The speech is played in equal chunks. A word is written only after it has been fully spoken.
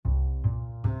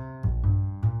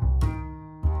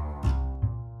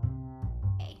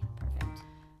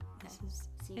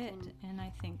so you can... And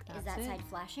I think that's Is that it. side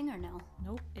flashing or no?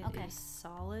 Nope, it Okay. is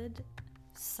solid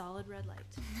red light.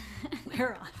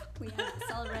 We're on. We have a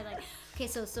solid red light. Okay,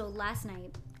 so last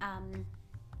night,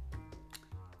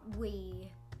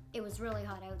 it was really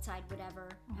hot outside, whatever.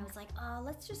 I was like, oh,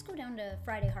 let's just go down to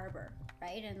Friday Harbor,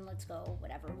 right? And let's go,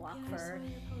 whatever, walk I saw for...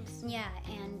 your post. Yeah,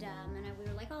 and we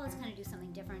were like, oh, let's kind of do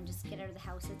something different, just get out of the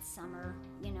house. It's summer,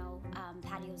 you know,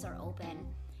 patios are open.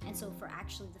 And so for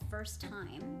actually the first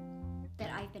time that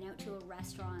I've been out to a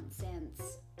restaurant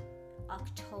since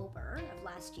October of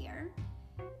last year,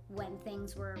 when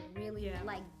things were really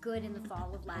like good in the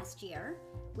fall of last year,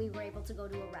 we were able to go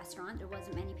to a restaurant. There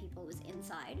wasn't many people, it was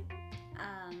inside.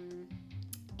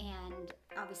 And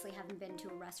obviously haven't been to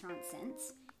a restaurant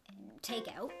since,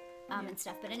 takeout and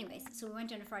stuff. But anyways, so we went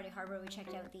down to Friday Harbor, we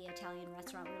checked out the Italian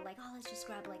restaurant. We were like, oh, let's just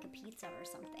grab like a pizza or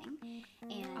something.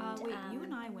 And Wait, you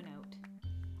and I went out.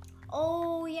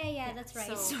 oh yeah, that's right.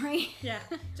 So- Sorry. Yeah,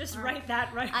 just write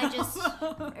that right I just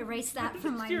erased that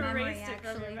from my You memory, erased it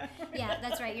from your actually. memory. Yeah,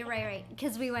 that's right. You're right.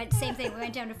 Because we went, same thing. We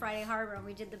went down to Friday Harbor and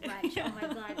we did the brunch. Oh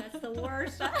my God, that's the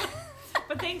worst.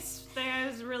 But thanks,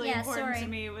 that was really Yeah, important sorry. to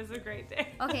me. It was a great day.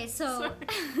 Okay, so.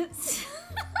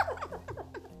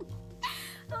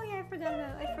 Oh yeah,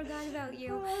 I forgot about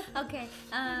you. Okay.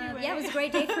 Anyway. Yeah, it was a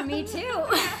great day for me too.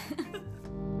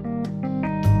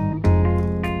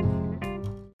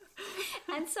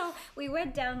 And so we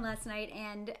went down last night,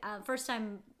 and first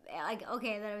time, like,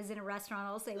 okay, that I was in a restaurant,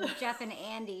 I'll say, with Jeff and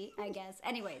Andy, I guess.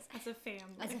 Anyways, As a family.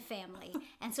 as a family.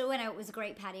 And so when it was a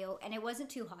great patio, and it wasn't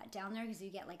too hot down there because you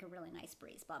get like a really nice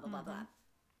breeze, blah, blah, blah, blah.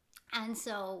 And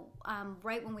so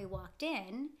right when we walked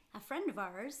in, a friend of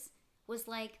ours was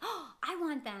like, oh, I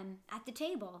want them at the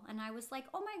table. And I was like,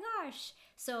 oh my gosh.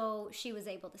 So she was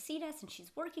able to seat us, and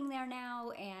she's working there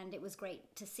now, and it was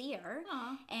great to see her.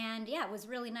 Aw. And yeah, it was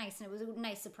really nice, and it was a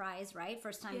nice surprise, right?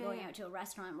 First time going Yeah. out to a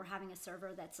restaurant, we're having a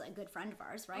server that's a good friend of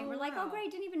ours, right? Oh, We're like, oh wow.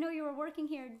 great, didn't even know you were working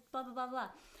here, blah, blah, blah, blah.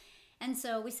 And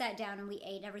so we sat down and we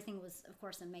ate. Everything was, of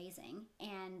course, amazing.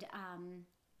 And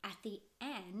at the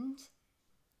end,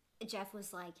 Jeff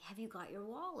was like, have you got your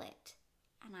wallet?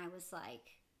 And I was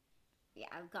like, yeah,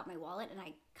 I've got my wallet. And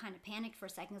I kind of panicked for a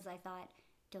second because I thought,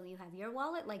 don't you have your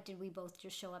wallet? Like, did we both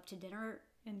just show up to dinner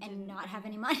and didn't not have have-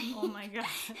 any money? Oh my God.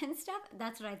 And stuff.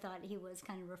 That's what I thought he was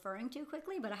kind of referring to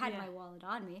quickly, but I had Yeah. my wallet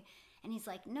on me. And he's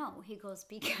like, no. He goes,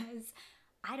 because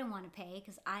I don't want to pay,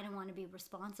 because I don't want to be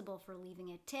responsible for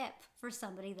leaving a tip for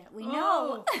somebody that we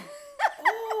know.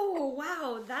 Oh,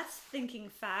 wow. That's thinking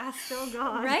fast. Oh,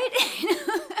 God. Right?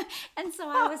 And so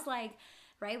I was like,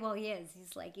 right, well, he is.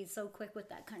 He's like, he's so quick with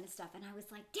that kind of stuff. And I was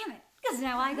like, damn it, because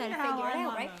now I got to Now figure it I'm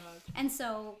out, on right? the hook.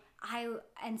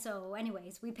 And so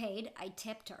anyways, we paid. I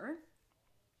tipped her.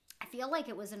 I feel like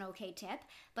it was an okay tip,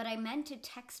 but I meant to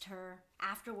text her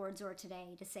afterwards or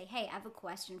today to say, hey, I have a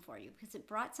question for you, because it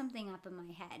brought something up in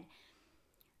my head.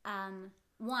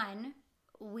 One,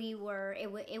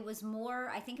 it was more,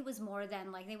 I think it was more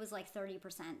than, like, it was like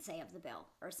 30%, say, of the bill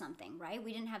or something, right?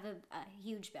 We didn't have a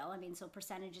huge bill. I mean, so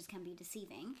percentages can be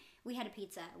deceiving. We had a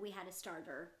pizza, we had a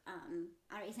starter.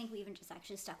 I think we even just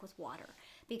actually stuck with water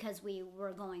because we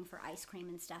were going for ice cream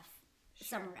and stuff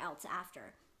somewhere else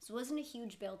after. So it wasn't a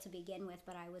huge bill to begin with,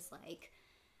 but I was like,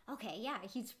 okay, yeah,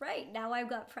 he's right. Now I've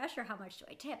got pressure. How much do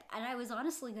I tip? And I was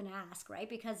honestly going to ask, right?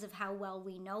 Because of how well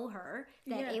we know her,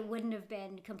 that Yeah. it wouldn't have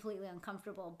been completely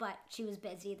uncomfortable, but she was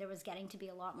busy. There was getting to be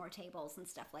a lot more tables and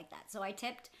stuff like that. So I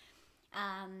tipped,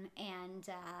 and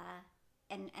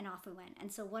off we went.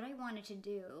 And so what I wanted to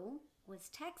do was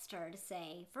text her to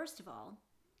say, first of all,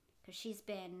 because she's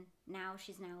now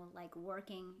like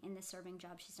working in the serving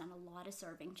job. She's done a lot of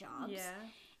serving jobs. Yeah.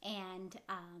 And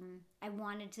I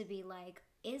wanted to be like,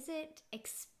 is it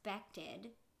expected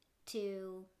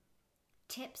to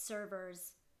tip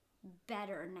servers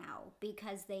better now?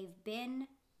 Because they've been,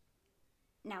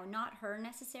 now not her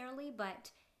necessarily,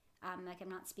 but like I'm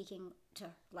not speaking to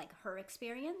like her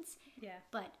experience, Yeah.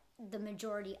 but the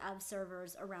majority of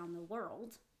servers around the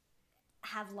world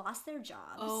have lost their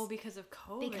jobs. Oh, because of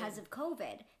COVID. Because of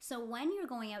COVID. So when you're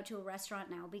going out to a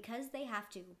restaurant now, because they have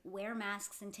to wear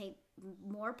masks and take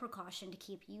more precaution to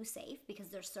keep you safe because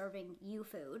they're serving you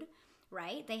food,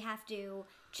 right? They have to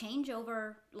change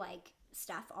over like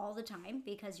stuff all the time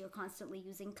because you're constantly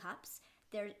using cups.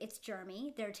 It's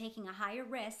germy. They're taking a higher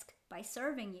risk by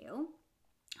serving you.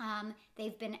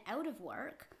 They've been out of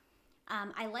work.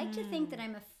 I like to think that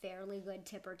I'm a fairly good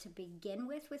tipper to begin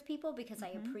with people because I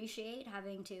appreciate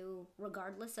having to,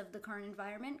 regardless of the current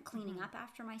environment, cleaning up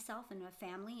after myself and a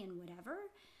family and whatever.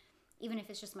 even if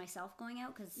it's just myself going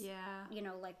out, because, you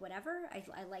know, like whatever,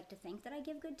 I like to think that I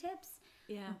give good tips.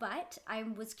 Yeah. But I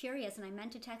was curious, and I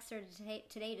meant to text her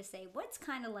today to say, what's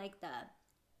kind of like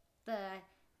the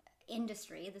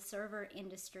industry, the server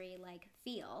industry, like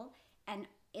feel, and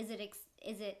is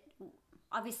it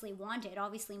obviously wanted?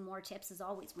 Obviously more tips is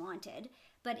always wanted,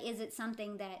 but is it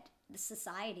something that the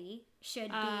society should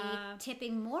be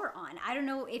tipping more on? I don't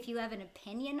know if you have an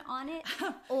opinion on it,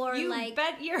 or you like,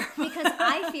 bet you're because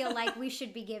I feel like we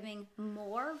should be giving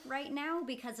more right now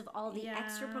because of all the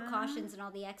extra precautions and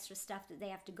all the extra stuff that they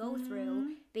have to go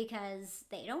through, because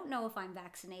they don't know if I'm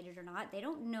vaccinated or not. They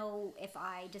don't know if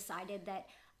I decided that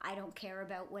I don't care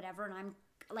about whatever, and I'm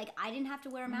like, I didn't have to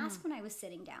wear a mask when I was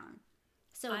sitting down.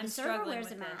 So the server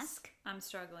wears a mask. I'm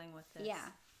struggling with this. Yeah.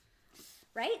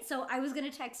 Right? So I was going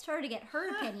to text her to get her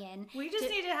opinion. We just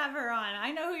need to have her on.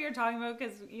 I know who you're talking about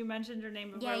because you mentioned her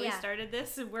name before we started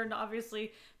this. And we're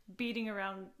obviously beating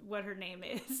around what her name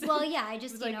is. Well, yeah, I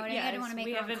just, you know, I don't want to make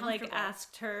her uncomfortable. We haven't, like,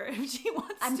 asked her if she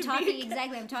wants I'm to talking, be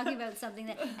exactly. I'm talking about something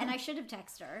that, and I should have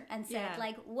texted her and said,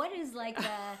 like, what is, like,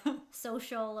 the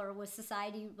social or with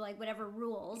society, like, whatever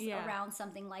rules around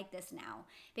something like this now?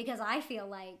 Because I feel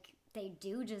like they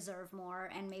do deserve more,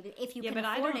 and maybe if you can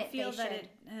afford it, if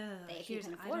you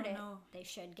can afford it, they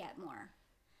should get more.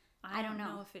 I don't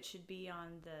know if it should be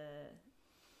on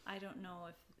the. I don't know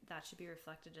if that should be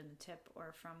reflected in the tip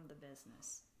or from the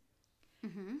business.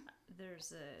 Mm-hmm.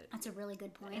 That's a really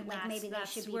good point. Like maybe they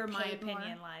should be paid more. That's where my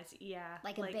opinion lies. Yeah,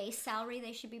 like a base salary,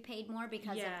 they should be paid more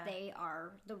because if they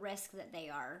are the risk that they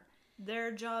are.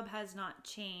 Their job has not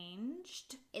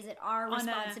changed. Is it our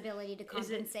responsibility to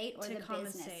compensate or the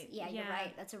business? Yeah, you're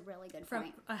right. That's a really good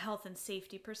point. From a health and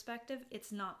safety perspective,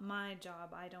 it's not my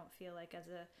job, I don't feel like, as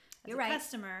a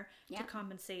customer to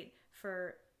compensate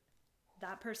for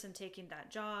that person taking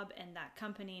that job and that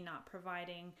company not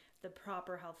providing the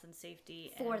proper health and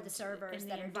safety for the servers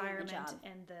that are doing the job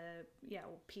and the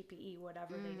PPE,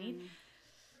 whatever they need.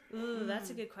 Ooh,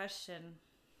 that's a good question.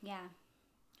 Yeah.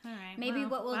 All right. Maybe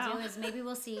what we'll do is maybe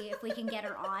we'll see if we can get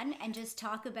her on and just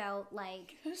talk about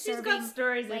like she's got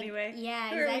stories anyway.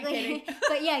 Yeah, exactly.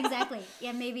 But yeah, exactly.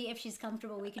 Yeah, maybe if she's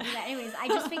comfortable, we can do that. Anyways, I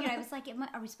just figured I was like,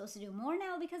 are we supposed to do more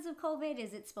now because of COVID?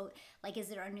 Is it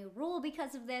is it our new rule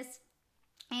because of this?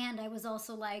 And I was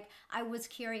also like, I was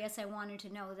curious. I wanted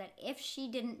to know that if she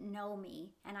didn't know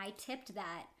me and I tipped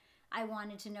that, I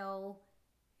wanted to know,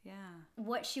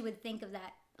 what she would think of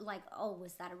that. Like, oh,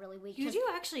 was that a really weak tip? Did you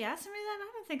actually ask me that?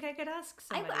 I don't think I could ask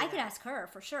somebody I could ask her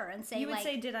for sure and say, you would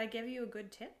say, did I give you a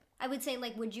good tip? I would say,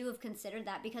 like, would you have considered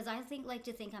that? Because I think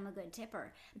I'm a good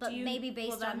tipper. But maybe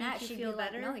based on that, she'd be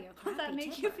like, no, you're a crappy Will that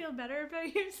make tipper. you feel better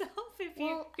about yourself?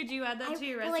 Could you add that to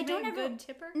your resume? I don't ever, good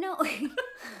tipper? No.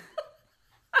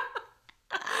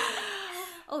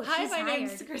 Oh, hi, she's my hired.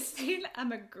 name's Christine.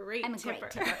 I'm a great tipper.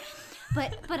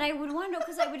 But I would want to know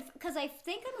because I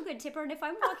think I'm a good tipper, and if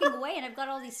I'm walking away and I've got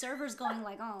all these servers going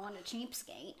like, oh, I want a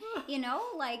cheapskate, you know,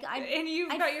 like and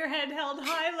you've got your head held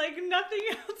high like nothing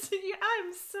else.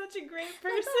 I'm such a great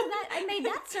person. Like, oh, I made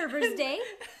that server's day,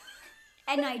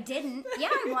 and I didn't. Yeah,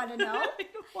 I want to know.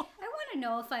 I want to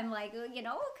know if I'm like, you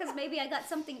know, because maybe I got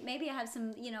something. Maybe I have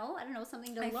some, you know, I don't know,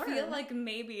 something to learn. I feel like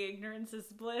maybe ignorance is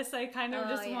bliss. I kind of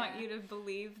just want you to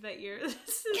believe that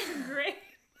this is great.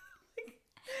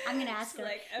 I'm gonna ask her.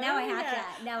 Like, now I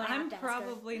have to. Now I have to. I'm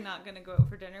probably not gonna go out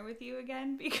for dinner with you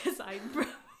again because I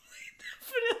probably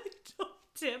definitely don't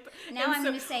tip. Now I'm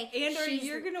gonna say, or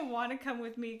you're gonna want to come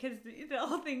with me because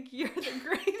they'll think you're the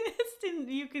greatest and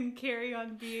you can carry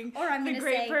on being the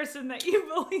great person that you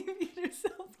believe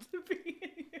yourself to be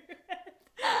in your head.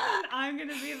 And I'm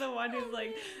gonna be the one who's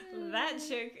like, that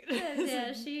chick.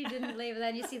 Yeah, she didn't leave. And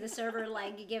then you see the server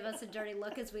like give us a dirty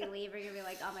look as we leave. You're gonna be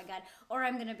like, oh my god. Or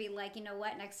I'm gonna be like, you know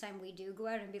what? Next time we do go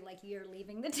out, and be like, you're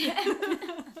leaving the tip.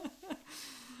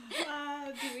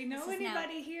 Do we know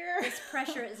anybody here? This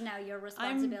pressure is now your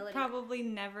responsibility. I'm probably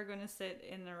never gonna sit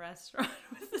in a restaurant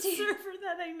with a server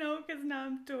that I know because now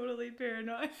I'm totally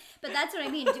paranoid. But that's what I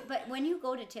mean. But when you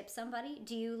go to tip somebody,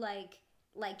 do you like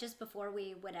just before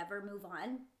we move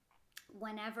on,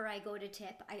 whenever I go to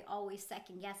tip, I always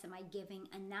second guess, am I giving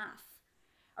enough?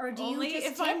 Or do you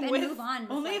just tip and move on?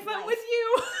 Only if I'm with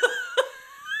you.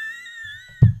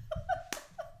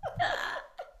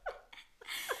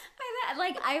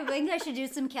 Like, I think I should do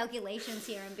some calculations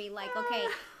here and be like, okay,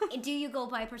 do you go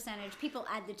by percentage? People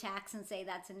add the tax and say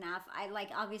that's enough.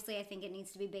 Obviously, I think it needs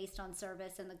to be based on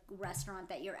service and the restaurant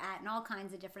that you're at and all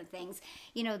kinds of different things,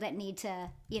 that need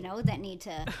to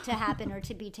happen or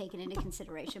to be taken into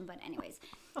consideration. But anyways.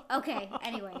 Oh,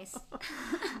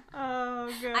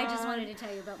 God. I just wanted to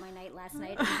tell you about my night last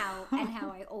night and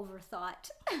how I overthought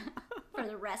for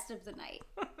the rest of the night.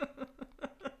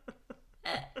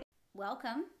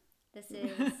 Welcome. This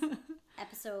is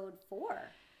episode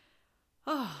 4.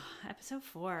 Oh, episode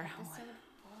 4.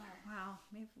 Wow.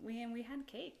 We had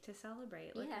cake to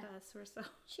celebrate. Look at us. We're so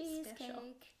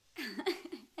cheesecake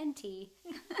and tea.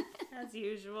 As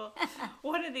usual.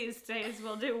 One of these days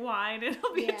we'll do wine.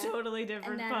 It'll be a totally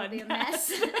different podcast. It'll be a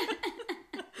mess.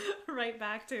 Right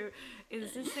back to,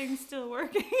 is this thing still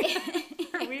working?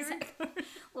 Are we recording?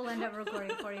 We'll end up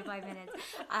recording 45 minutes.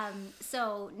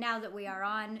 So now that we are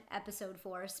on episode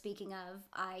 4, speaking of,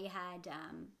 I had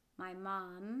my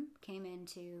mom came in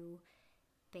to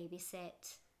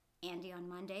babysit Andy on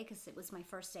Monday because it was my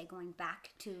first day going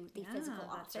back to the physical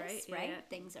office. Right? Yeah.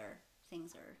 Things are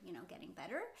getting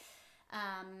better.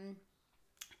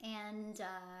 And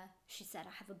she said,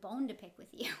 I have a bone to pick with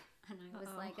you. And I was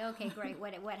like, okay, great.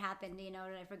 What happened? Did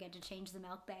I forget to change the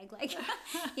milk bag?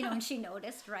 And she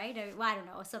noticed, right? I don't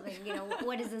know, something,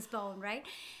 what is this bone, right?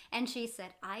 And she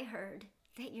said, I heard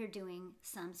that you're doing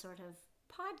some sort of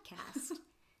podcast.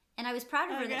 And I was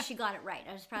proud of her that she got it right.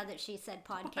 I was proud that she said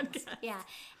podcast. Yeah.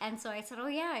 And so I said,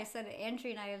 I said,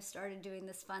 Andrea and I have started doing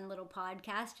this fun little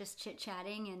podcast, just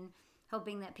chit-chatting and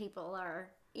hoping that people are,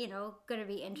 going to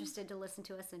be interested to listen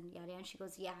to us and yada. And she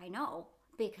goes, yeah, I know.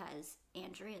 Because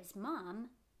Andrea's mom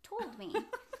told me.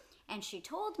 And she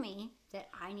told me that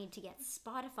I need to get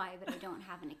Spotify, but I don't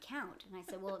have an account. And I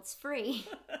said, well, it's free.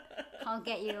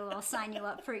 I'll sign you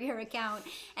up for your account,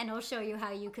 and I'll show you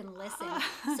how you can listen.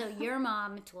 So your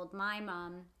mom told my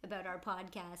mom about our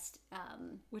podcast.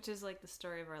 Which is like the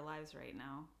story of our lives right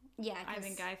now. Yeah. I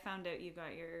think I found out you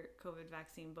got your COVID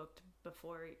vaccine booked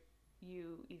before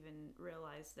you even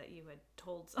realized that you had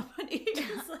told somebody.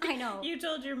 I know. You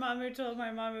told your mom who told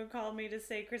my mom who called me to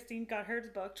say Christine got hers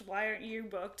booked. Why aren't you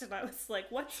booked? And I was like,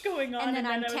 what's going on? And then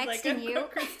I was like, you.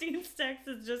 Christine's text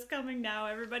is just coming now.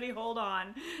 Everybody hold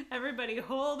on. We're going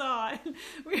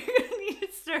to need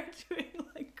to start doing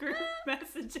group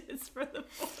messages for the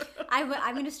 4.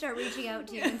 I'm going to start reaching out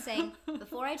to you and saying,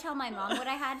 before I tell my mom what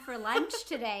I had for lunch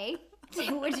today,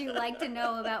 would you like to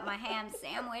know about my ham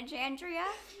sandwich, Andrea?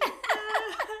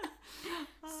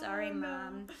 Sorry,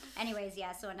 Mom. Anyways,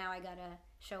 so now I gotta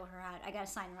show her how. I gotta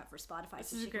sign her up for Spotify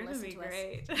so she can listen to us.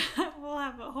 This is gonna be great. We'll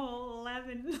have a whole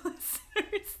 11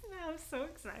 listeners now. I'm so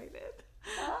excited.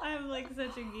 I'm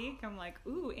such a geek. I'm like,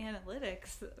 ooh,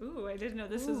 analytics. Ooh, I didn't know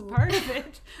this was part of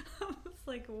it. I was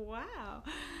like, wow.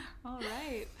 All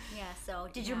right. Yeah. So,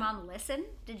 did your mom listen?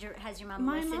 Has your mom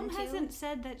listened? My mom hasn't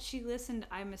said that she listened.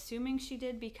 I'm assuming she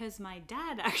did because my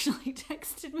dad actually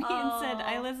texted me and said,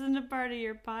 "I listened to part of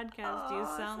your podcast. You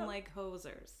sound like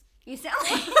hosers." You sound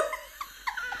like.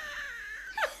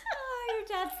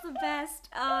 Dad's the best.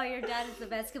 Oh, your dad is the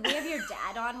best. Could we have your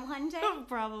dad on one day?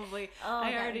 Probably.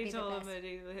 I already told him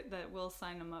that we'll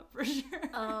sign him up for sure.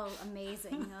 Oh,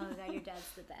 amazing. Oh, God, your dad's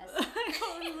the best.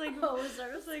 I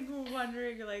was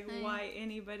wondering why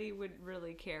anybody would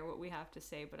really care what we have to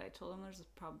say, but I told him there's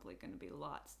probably going to be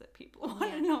lots that people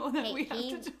want to know that we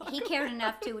have to talk He cared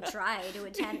enough to try to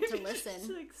attempt to listen.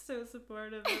 He's so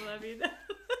supportive. I love you, Dad.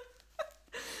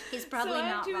 He's probably not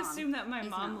wrong. So I have to assume that my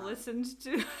mom listened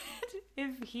to it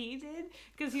if he did,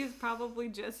 because he was probably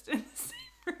just in the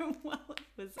same room while it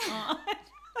was on.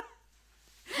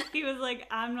 He was like,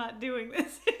 I'm not doing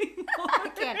this anymore. I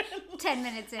can't. 10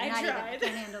 minutes in, I can't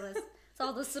handle this. It's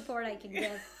all the support I can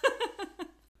give.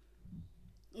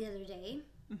 The other day,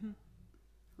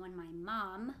 when my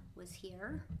mom was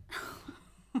here,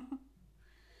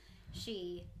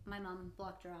 my mom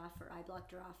blocked her off, or I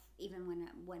blocked her off, even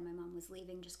when my mom was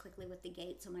leaving, just quickly with the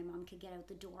gate, so my mom could get out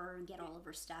the door and get all of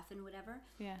her stuff and whatever.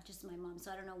 Yeah. Just my mom.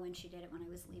 So I don't know when she did it when I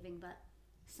was leaving, but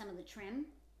some of the trim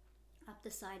up the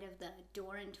side of the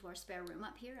door into our spare room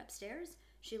up here upstairs,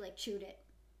 she chewed it,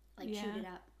 chewed it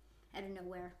up out of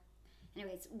nowhere.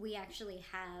 Anyways, we actually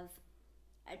have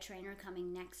a trainer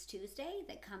coming next Tuesday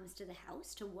that comes to the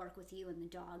house to work with you and the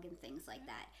dog and things like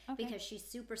that, because she's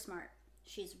super smart.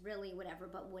 She's really whatever,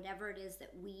 but whatever it is that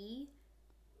we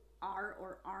are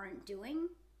or aren't doing,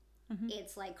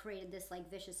 it's created this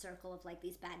vicious circle of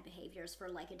these bad behaviors for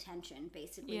attention,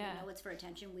 basically. Yeah. It's for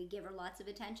attention. We give her lots of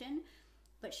attention,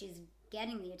 but she's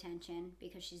getting the attention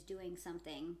because she's doing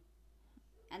something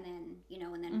and then, you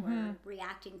know, and then we're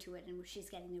reacting to it, and she's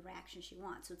getting the reaction she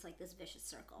wants. So it's like this vicious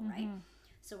circle, right?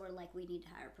 So we're like, we need to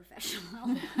hire a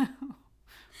professional.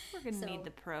 We're going to need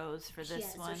the pros for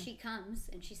this one. So she comes,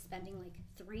 and she's spending like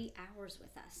 3 hours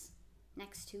with us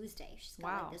next Tuesday. She's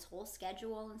got like this whole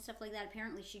schedule and stuff like that.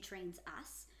 Apparently she trains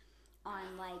us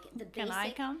on like the basic... Can I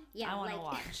come? Yeah, I want to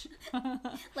watch.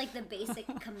 Like the basic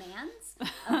commands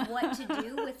of what to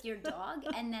do with your dog.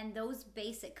 And then those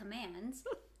basic commands,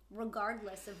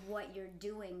 regardless of what you're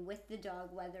doing with the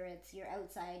dog, whether it's you're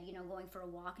outside, you know, going for a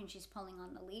walk and she's pulling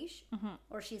on the leash,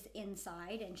 or she's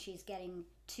inside and she's getting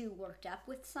too worked up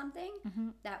with something,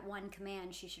 that one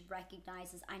command she should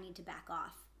recognize is, I need to back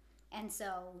off. And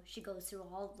so she goes through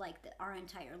all like our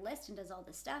entire list and does all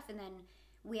this stuff, and then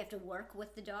we have to work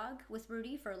with the dog, with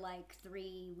Rudy, for like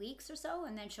 3 weeks or so,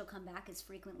 and then she'll come back as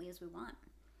frequently as we want.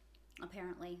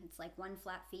 Apparently, it's like one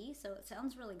flat fee, so it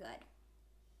sounds really good.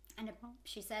 And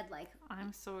she said, like...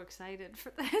 I'm so excited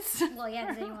for this. Well, yeah,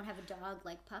 because then you won't have a dog,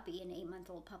 like puppy, an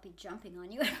 8-month-old puppy jumping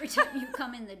on you every time you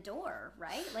come in the door,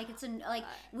 right? Like,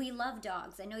 we love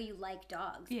dogs. I know you like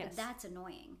dogs, but that's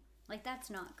annoying. Like, that's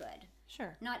not good.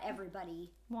 Sure. Not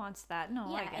everybody wants that.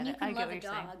 No, I get it. And you can love a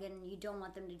dog saying. and you don't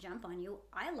want them to jump on you.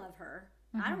 I love her.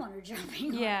 I don't want her jumping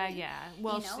on me. Yeah.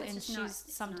 Well, you know, and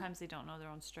sometimes they don't know their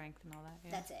own strength and all that.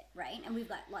 Yeah. That's it, right? And we've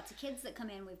got lots of kids that come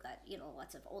in. We've got, you know,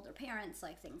 lots of older parents,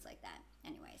 like things like that.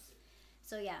 Anyways.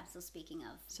 So yeah, so speaking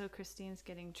of... So Christine's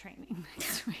getting training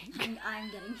next week.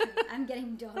 I'm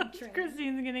getting dog trained.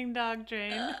 Christine's getting dog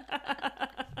trained.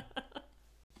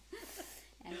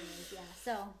 Anyways, yeah.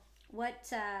 So... what's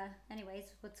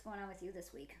going on with you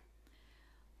this week?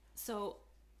 So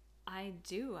I've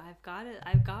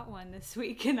got one this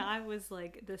week, and I was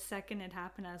like, the second it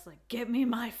happened, I was like, get me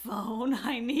my phone.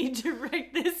 I need to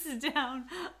write this down.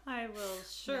 I will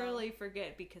surely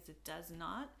forget, because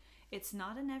it's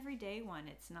not an everyday one.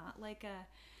 It's not like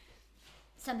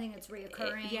something that's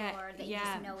reoccurring or that you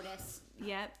just notice.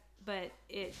 Yep. But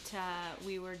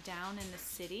we were down in the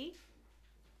city.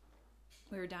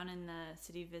 We were down in the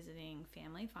city visiting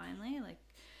family finally, like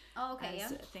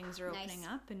as things are opening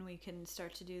up and we can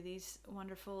start to do these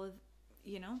wonderful,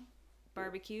 you know,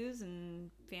 barbecues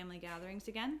and family gatherings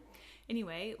again.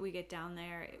 Anyway, we get down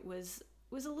there. It was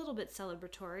a little bit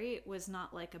celebratory. It was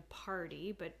not like a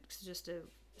party, but just a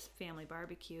family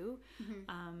barbecue.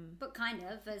 But kind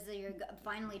of, as you're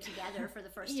finally together for the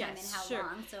first time in how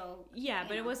long. So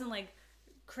but it wasn't like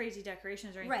crazy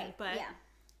decorations or anything. Right. But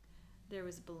there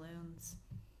was balloons.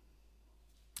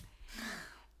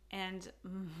 And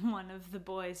one of the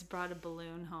boys brought a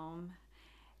balloon home,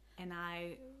 and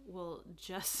I will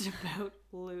just about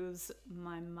lose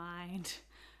my mind.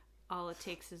 All it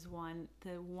takes is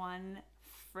the one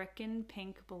frickin'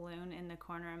 pink balloon in the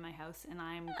corner of my house, and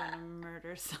I am gonna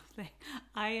murder something.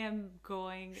 I am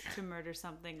going to murder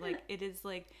something. Like, it is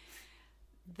like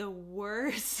the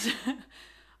worst.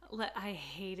 I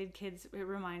hated kids. It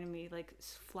reminded me like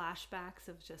flashbacks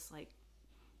of just like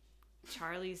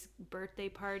Charlie's birthday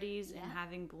parties and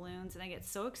having balloons, and I get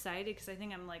so excited because I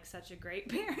think I'm like such a great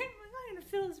parent. I'm gonna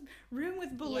fill his room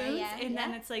with balloons, and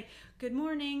then it's like, good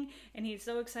morning, and he's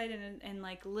so excited, and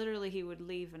like literally he would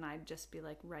leave and I'd just be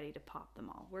like ready to pop them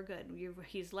all. We're good.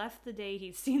 He's left the day,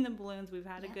 he's seen the balloons, we've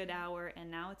had a good hour,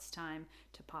 and now it's time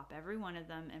to pop every one of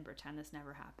them and pretend this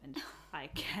never happened. I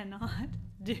cannot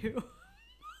do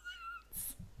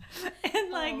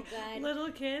and like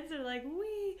little kids are like,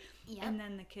 wee, and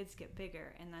then the kids get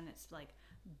bigger, and then it's like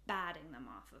batting them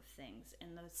off of things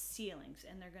and the ceilings,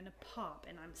 and they're gonna pop,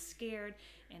 and I'm scared,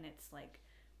 and it's like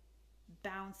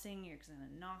bouncing, you're gonna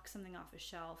knock something off a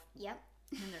shelf, and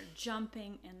they're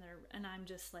jumping, and I'm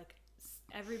just like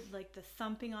the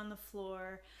thumping on the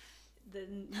floor, the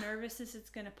nervousness it's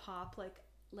gonna pop,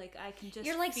 like I can just,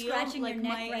 you're like feel scratching like your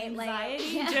neck, my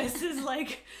anxiety just is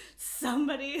like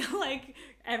somebody, like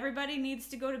everybody needs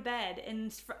to go to bed,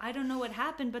 and I don't know what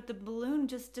happened, but the balloon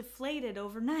just deflated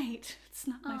overnight. It's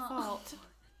not my fault.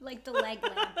 Like the leg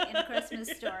lamp in A Christmas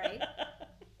Story.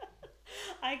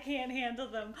 I can't handle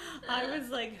them. I was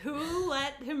like, who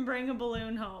let him bring a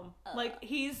balloon home? Like,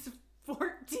 he's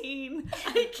 14.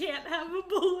 I can't have a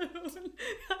balloon.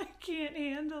 I can't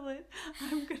handle it. I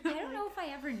don't know if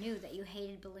I ever knew that you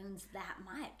hated balloons that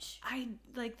much.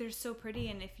 They're so pretty,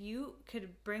 and if you could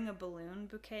bring a balloon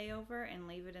bouquet over and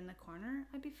leave it in the corner,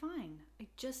 I'd be fine. I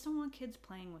just don't want kids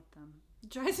playing with them. It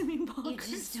drives me bonkers.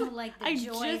 You just don't like the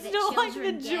joy that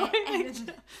children get. I just don't like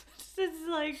the joy. It's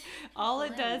like, all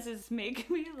it does is make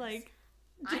me like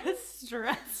just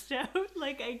stressed out.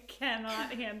 Like, I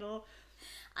cannot handle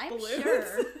balloons. I'm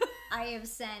sure I have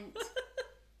sent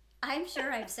I'm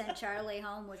sure I've sent Charlie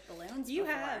home with balloons You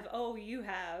before. have. Oh, you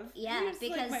have. Yeah, He's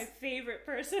because... like my favorite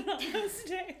person on those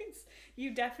days.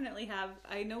 You definitely have.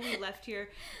 I know we left here,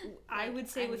 I would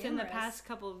say within the past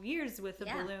couple of years with a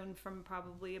balloon from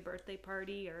probably a birthday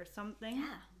party or something.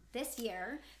 Yeah. This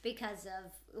year, because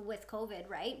of, with COVID,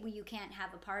 right, you can't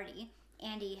have a party.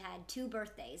 Andy had 2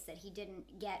 birthdays that he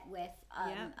didn't get with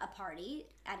a party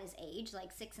at his age,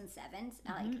 like 6 and 7.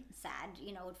 Like, sad,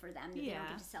 you know, for them that they don't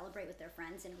get to celebrate with their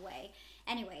friends in a way.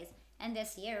 Anyways, and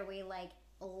this year we, like,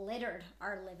 littered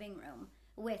our living room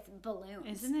with balloons.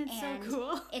 Isn't it so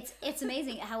cool? It's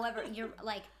amazing. However, you're,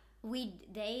 like...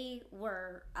 they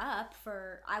were up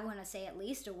for, I want to say, at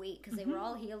least a week, because they were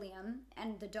all helium,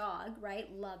 and the dog,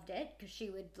 right, loved it, because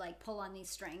she would, like, pull on these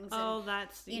strings. And,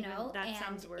 that's, you know, that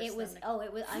sounds worse. It was,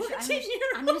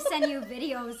 I'm going to send you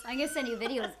videos.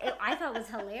 I thought it was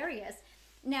hilarious.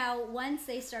 Now, once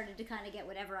they started to kind of get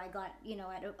whatever I got, you know,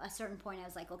 at a certain point, I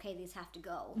was like, okay, these have to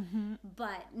go.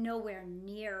 But nowhere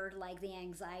near, like, the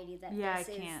anxiety that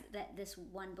that this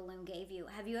one balloon gave you.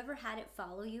 Have you ever had it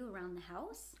follow you around the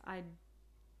house?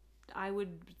 I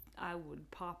would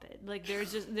pop it. Like,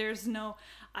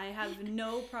 I have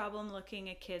no problem looking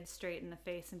a kid straight in the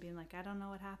face and being like, I don't know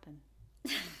what happened.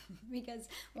 Because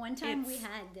one time we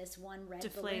had this one red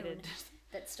balloon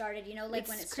that started, you know, like,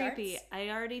 when it starts. It's creepy. I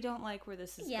already don't like where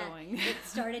this is going. It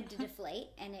started to deflate,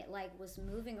 and it, like, was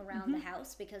moving around the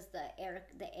house because the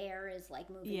air is, like,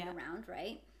 moving around,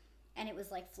 right? And it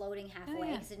was, like, floating halfway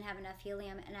because it didn't have enough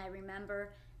helium. And I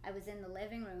remember I was in the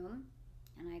living room,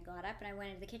 and I got up and I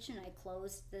went into the kitchen and I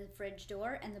closed the fridge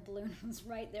door, and the balloon was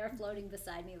right there floating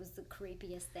beside me. It was the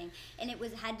creepiest thing. And it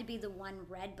had to be the one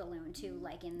red balloon too,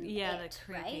 like in the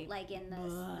creepy, right? Like in the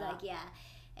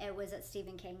it was at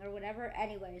Stephen King or whatever.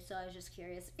 Anyway, so I was just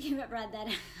curious if you ever had that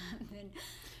happen.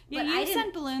 Yeah, you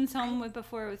sent balloons home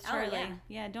before with Charlie. Oh,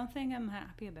 yeah, don't think I'm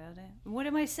happy about it. What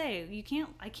am I say?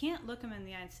 I can't look him in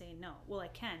the eye and say no. Well, I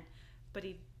can, but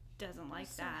he doesn't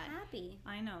like that. Happy.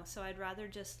 I know, so I'd rather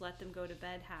just let them go to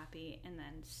bed happy and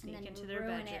then sneak into their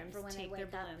bedrooms, take their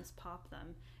balloons, pop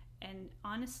them. And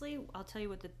honestly, I'll tell you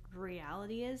what the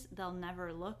reality is: they'll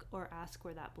never look or ask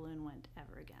where that balloon went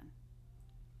ever again.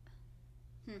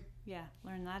 Yeah,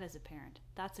 learn that as a parent.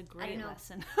 That's a great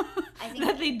lesson. I think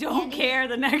that they don't care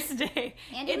the next day.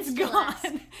 It's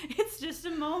gone. It's just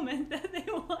a moment that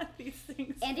they want these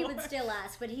things. Andy would still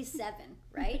ask, but he's 7,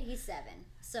 right? He's 7.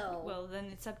 So well, then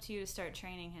it's up to you to start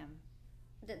training him.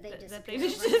 That they disappear. That they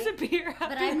just disappear.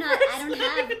 But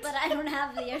I don't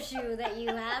have the issue that you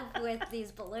have with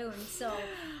these balloons. So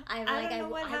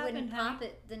I wouldn't pop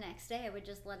it the next day. I would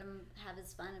just let him have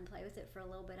his fun and play with it for a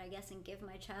little bit, I guess, and give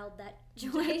my child that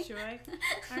joy.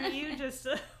 Aren't you just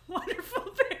a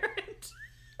wonderful parent?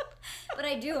 But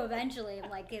I do eventually.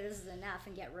 I'm like, okay, this is enough,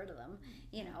 and get rid of them,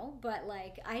 you know. But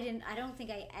like, I don't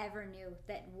think I ever knew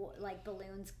that like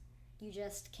balloons, you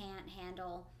just can't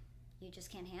handle. You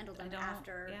just can't handle them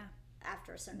after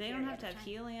a certain period. They don't have to have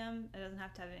helium. It doesn't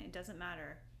have to have any. It doesn't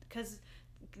matter, because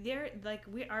they're like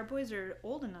our boys are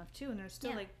old enough too, and they're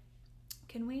still like,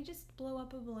 can we just blow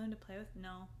up a balloon to play with?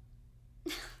 No,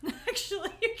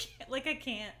 actually, you can't. Like, I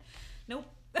can't. Nope.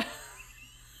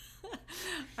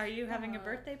 Are you having a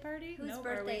birthday party? Whose nope.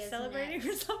 birthday Are we is celebrating next?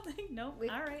 or something? Nope.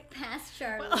 We've all right. Past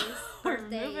Charlie's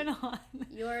birthday. We're moving on.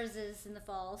 Yours is in the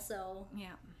fall, so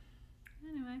yeah.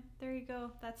 Anyway, there you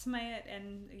go. That's my it.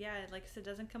 And yeah, like I said, it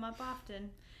doesn't come up often,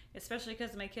 especially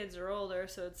because my kids are older,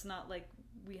 so it's not like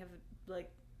we have like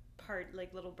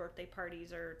little birthday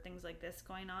parties or things like this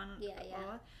going on. Yeah.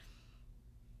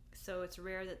 So it's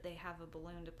rare that they have a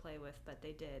balloon to play with, but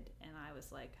they did, and I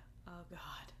was like, oh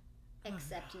God.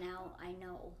 Except now I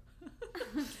know.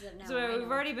 So we've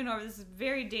already been over this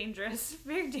very dangerous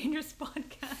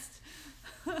podcast.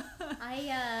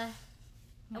 I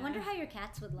wonder how your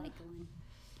cats would like one.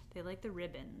 They like the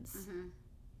ribbons. Mm-hmm.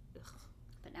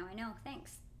 But now I know.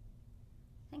 Thanks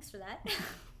for that.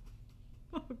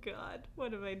 Oh God,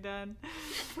 what have I done?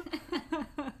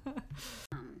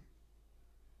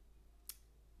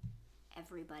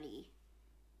 Everybody,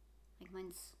 like,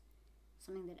 mine's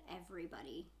something that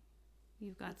everybody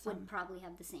would probably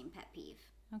have the same pet peeve.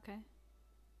 Okay.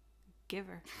 Give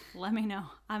her. Let me know.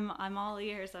 I'm all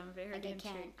ears. I'm very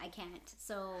intrigued. I can't.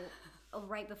 So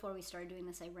right before we started doing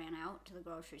this, I ran out to the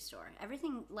grocery store.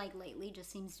 Everything, like, lately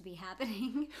just seems to be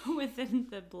happening within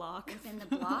the block.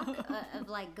 Of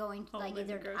like going like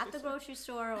either at the grocery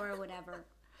store or whatever.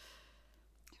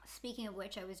 Speaking of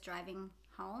which, I was driving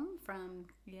home from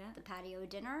the patio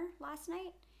dinner last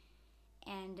night,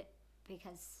 and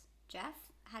because Jeff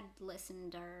had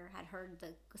listened or had heard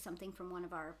something from one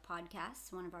of our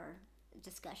podcasts, one of our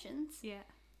discussions. Yeah.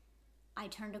 I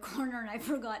turned a corner and I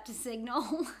forgot to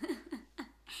signal.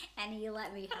 And he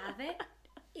let me have it.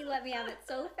 He let me have it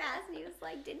so fast. And he was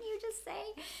like, didn't you just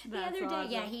say the other day?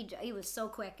 Awesome. Yeah, he was so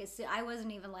quick. I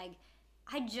wasn't even like,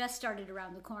 I just started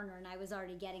around the corner and I was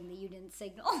already getting the you didn't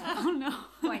signal. Oh, no.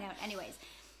 Point out. Anyways,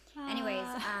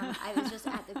 I was just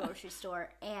at the grocery store,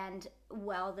 and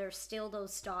well, there's still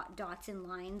those dots and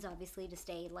lines, obviously, to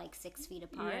stay like 6 feet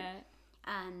apart.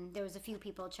 Yeah. There was a few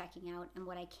people checking out, and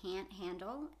what I can't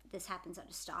handle, this happens at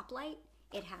a stoplight.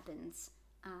 It happens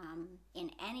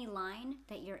in any line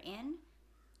that you're in,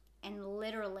 and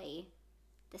literally,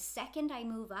 the second I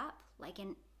move up, like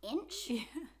an inch,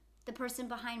 the person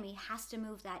behind me has to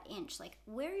move that inch. Like,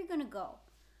 where are you gonna go?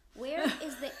 Where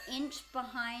is the inch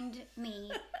behind me?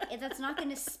 That's not going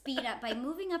to speed up. By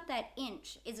moving up that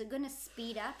inch, is it going to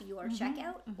speed up your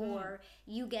checkout or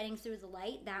you getting through the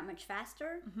light that much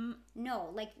faster? No.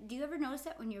 Like, do you ever notice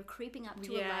that when you're creeping up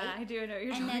to a light? Yeah, I do know what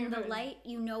you're talking about. And then the light,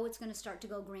 you know it's going to start to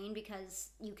go green because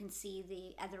you can see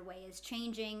the other way is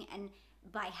changing. And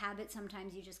by habit,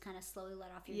 sometimes you just kind of slowly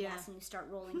let off your gas and you start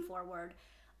rolling forward.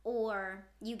 Or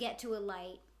you get to a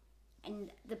light,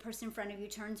 and the person in front of you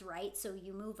turns right, so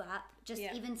you move up just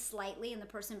even slightly, and the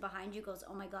person behind you goes,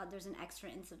 oh my God, there's an extra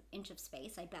inch of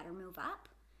space, I better move up.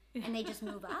 And they just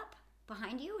move up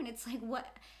behind you, and it's like, what?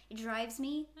 It drives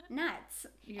me nuts.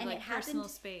 You're and like it happened, personal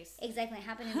space. Exactly. It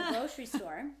happened in the grocery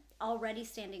store, already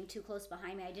standing too close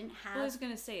behind me. I didn't have... Well, I was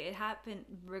going to say, it happened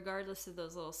regardless of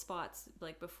those little spots,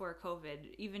 like before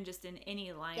COVID, even just in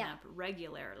any lineup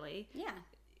regularly. Yeah.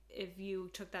 If you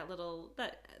took that little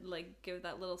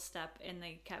step and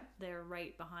they kept there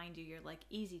right behind you, you're like,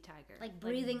 easy, tiger. Like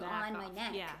breathing on my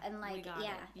neck. Yeah. And like,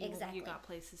 exactly. You got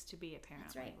places to be, apparently.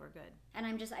 That's right. We're good. And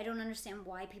I don't understand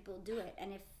why people do it.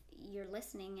 And if you're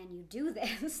listening and you do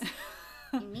this,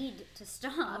 you need to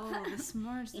stop. Oh, this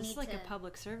is like a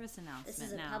public service announcement. This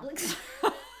is a now. public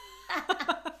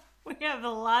We have a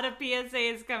lot of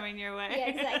PSAs coming your way. Yeah,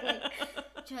 exactly.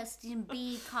 Just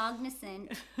be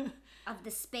cognizant of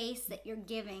the space that you're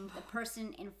giving the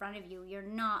person in front of you. You're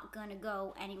not going to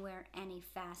go anywhere any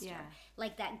faster. Yeah.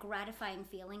 Like that gratifying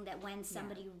feeling that when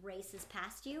somebody races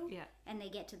past you and they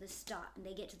get to the stop and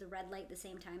they get to the red light at the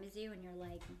same time as you, and you're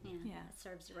like, that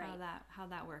serves you right.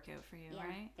 How'd that work out for you,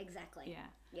 right? Exactly.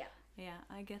 Yeah. Yeah,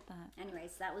 I get that.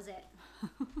 Anyways, that was it.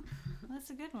 That's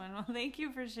a good one. Well, thank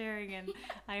you for sharing, and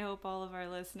I hope all of our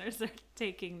listeners are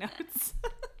taking notes.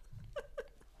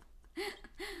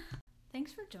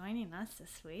 Thanks for joining us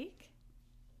this week.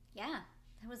 Yeah,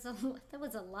 that was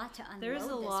a lot to unload. There's a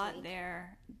this lot week.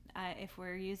 There. If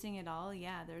we're using it all,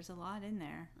 there's a lot in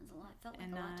there. There's a lot. Felt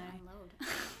like a lot to unload.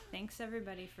 Thanks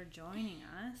everybody for joining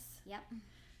us. Yep.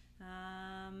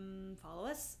 Follow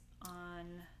us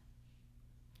on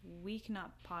We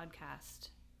Cannot Podcast.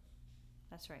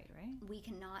 That's right? We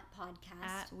Cannot Podcast.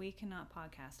 At We Cannot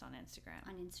Podcast on Instagram.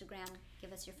 On Instagram.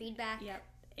 Give us your feedback. Yep.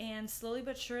 And slowly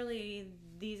but surely,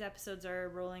 these episodes are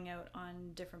rolling out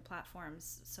on different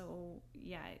platforms. So,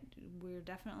 we're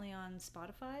definitely on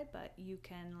Spotify, but you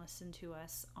can listen to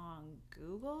us on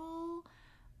Google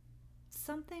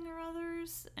something or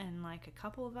others, and like a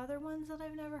couple of other ones that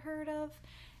I've never heard of.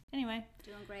 Anyway.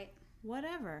 Doing great.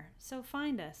 Whatever. So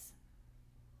find us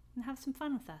and have some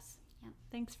fun with us. Yep.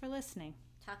 Thanks for listening.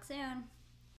 Talk soon.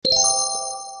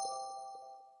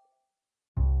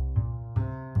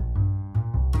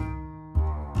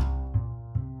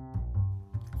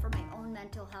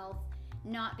 Mental health,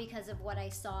 not because of what I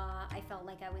saw, I felt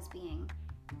like I was being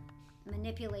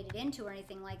manipulated into or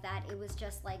anything like that. It was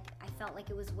just like I felt like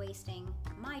it was wasting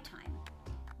my time.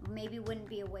 Maybe it wouldn't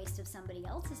be a waste of somebody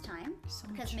else's time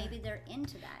because maybe they're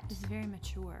into that. It's very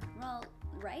mature. Well,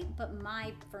 right, but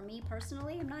for me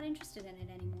personally, I'm not interested in it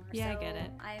anymore. Yeah, so I get it.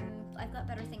 I've got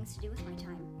better things to do with my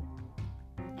time.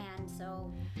 And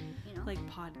so, like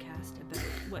podcast about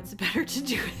what's better to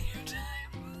do with your time.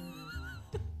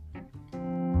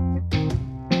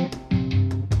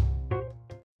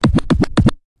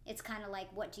 It's kind of like,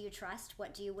 what do you trust?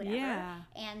 What do you whatever? Yeah.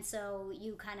 And so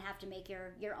you kind of have to make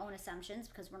your own assumptions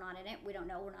because we're not in it. We don't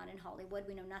know. We're not in Hollywood.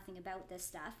 We know nothing about this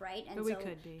stuff, right? And but we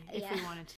could be if we wanted to.